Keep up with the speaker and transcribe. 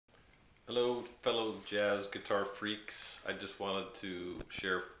Hello fellow jazz guitar freaks. I just wanted to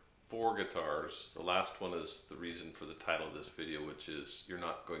share 4 guitars. The last one is the reason for the title of this video, which is "You're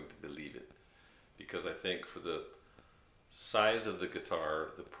Not Going to Believe It." Because I think for the size of the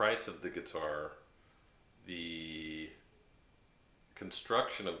guitar, the price of the guitar, the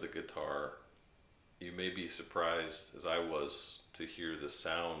construction of the guitar, you may be surprised, as I was, to hear the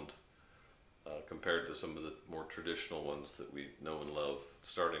sound compared to some of the more traditional ones that we know and love,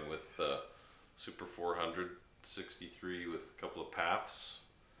 starting with Super 400 63 with a couple of PAFs,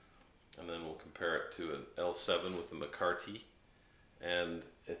 and then we'll compare it to an L7 with a McCarty, and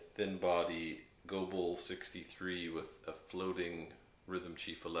a thin body Gobel 63 with a floating Rhythm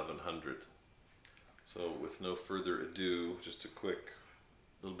Chief 1100. So with no further ado, just a quick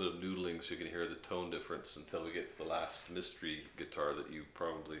little bit of noodling so you can hear the tone difference until we get to the last mystery guitar that you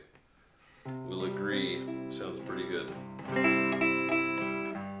probably will agree sounds pretty good.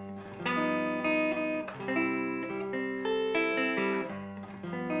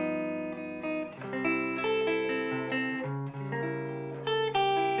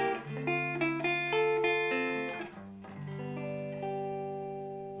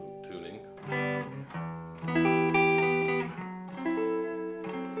 Tuning.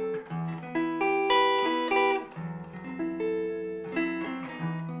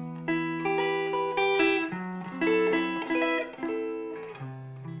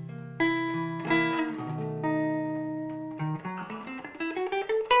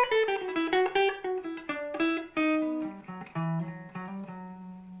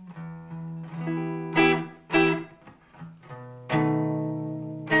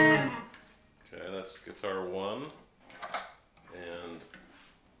 Guitar 1, and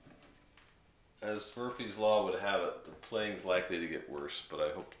as Murphy's Law would have it, the playing's likely to get worse, but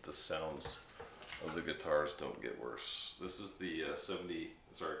I hope the sounds of the guitars don't get worse. This is the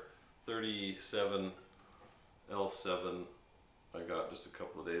 37 L7 I got just a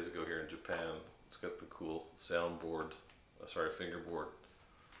couple of days ago here in Japan. It's got the cool soundboard, fingerboard.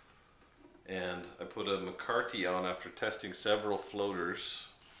 And I put a McCarty on after testing several floaters.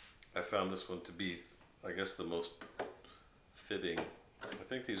 I found this one to be, I guess, the most fitting. I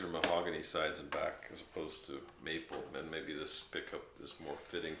think these are mahogany sides and back as opposed to maple, and maybe this pickup is more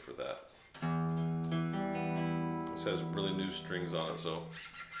fitting for that. This has really new strings on it, so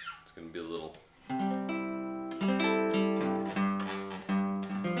it's going to be a little...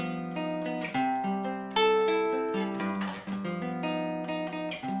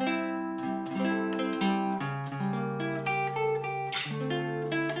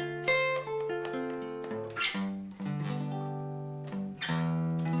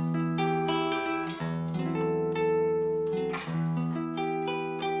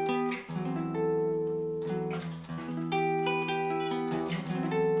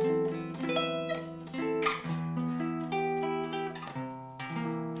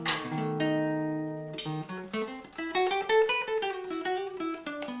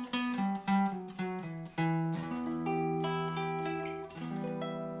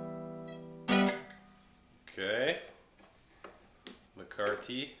 Okay,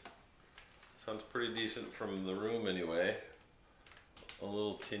 McCarty sounds pretty decent from the room anyway. A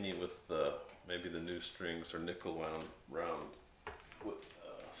little tinny with maybe the new strings are nickel wound round with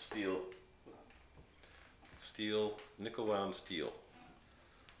nickel wound steel.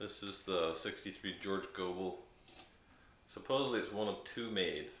 This is the 63 George Gobel. Supposedly it's one of 2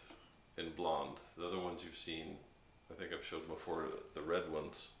 made in blonde. The other ones you've seen, I think I've showed before, the red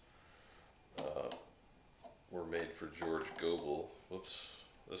ones. Were made for George Gobel. Whoops,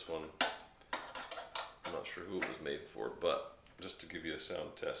 this one, I'm not sure who it was made for, but just to give you a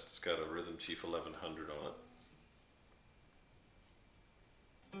sound test, it's got a Rhythm Chief 1100 on it.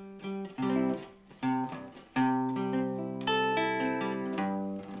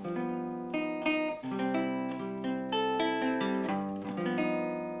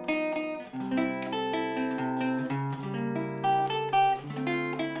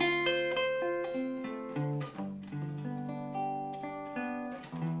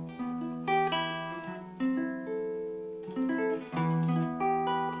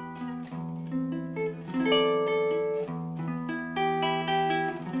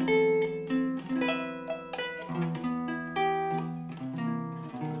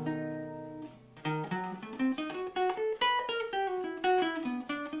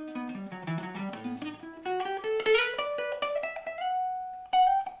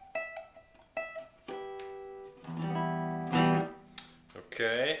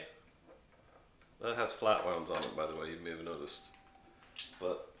 Okay, that has flat wounds on it, by the way, you may have noticed,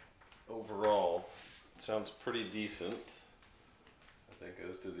 but overall it sounds pretty decent. I think,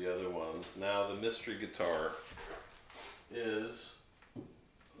 as do the other ones. Now the mystery guitar is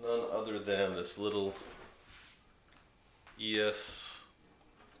none other than this little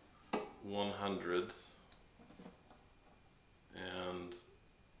ES-100, and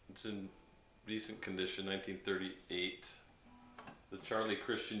it's in decent condition, 1938. The Charlie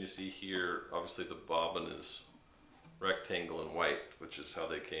Christian you see here, obviously the bobbin is rectangle and white, which is how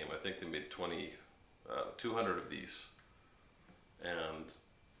they came. I think they made 200 of these, and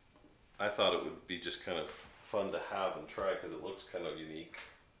I thought it would be just kind of fun to have and try because it looks kind of unique.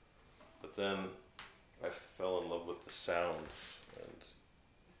 But then I fell in love with the sound, and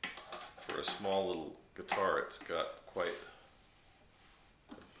for a small little guitar, it's got quite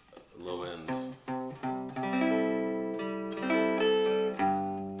a low end.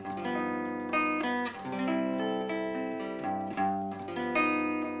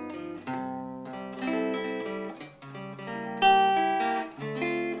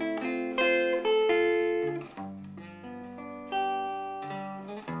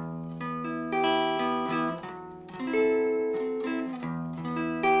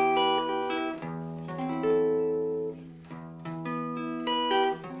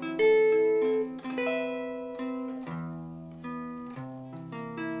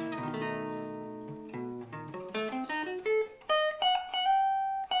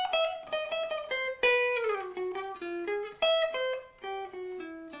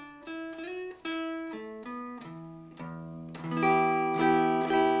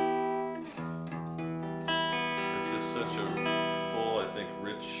 Such a full, I think,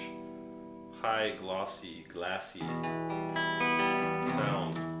 rich, high, glossy, glassy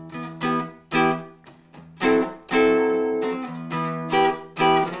sound.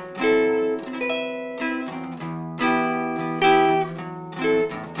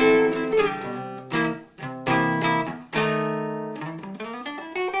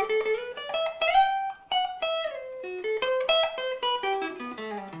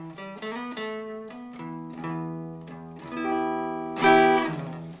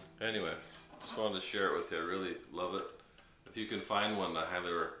 Anyway, just wanted to share it with you. I really love it. If you can find one, I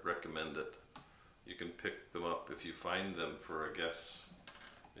highly recommend it. You can pick them up if you find them for, I guess,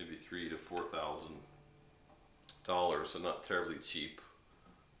 maybe $3,000 to $4,000, so not terribly cheap.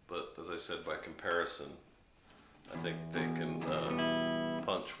 But as I said, by comparison, I think they can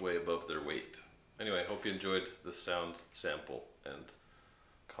punch way above their weight. Anyway, I hope you enjoyed the sound sample and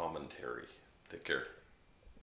commentary. Take care.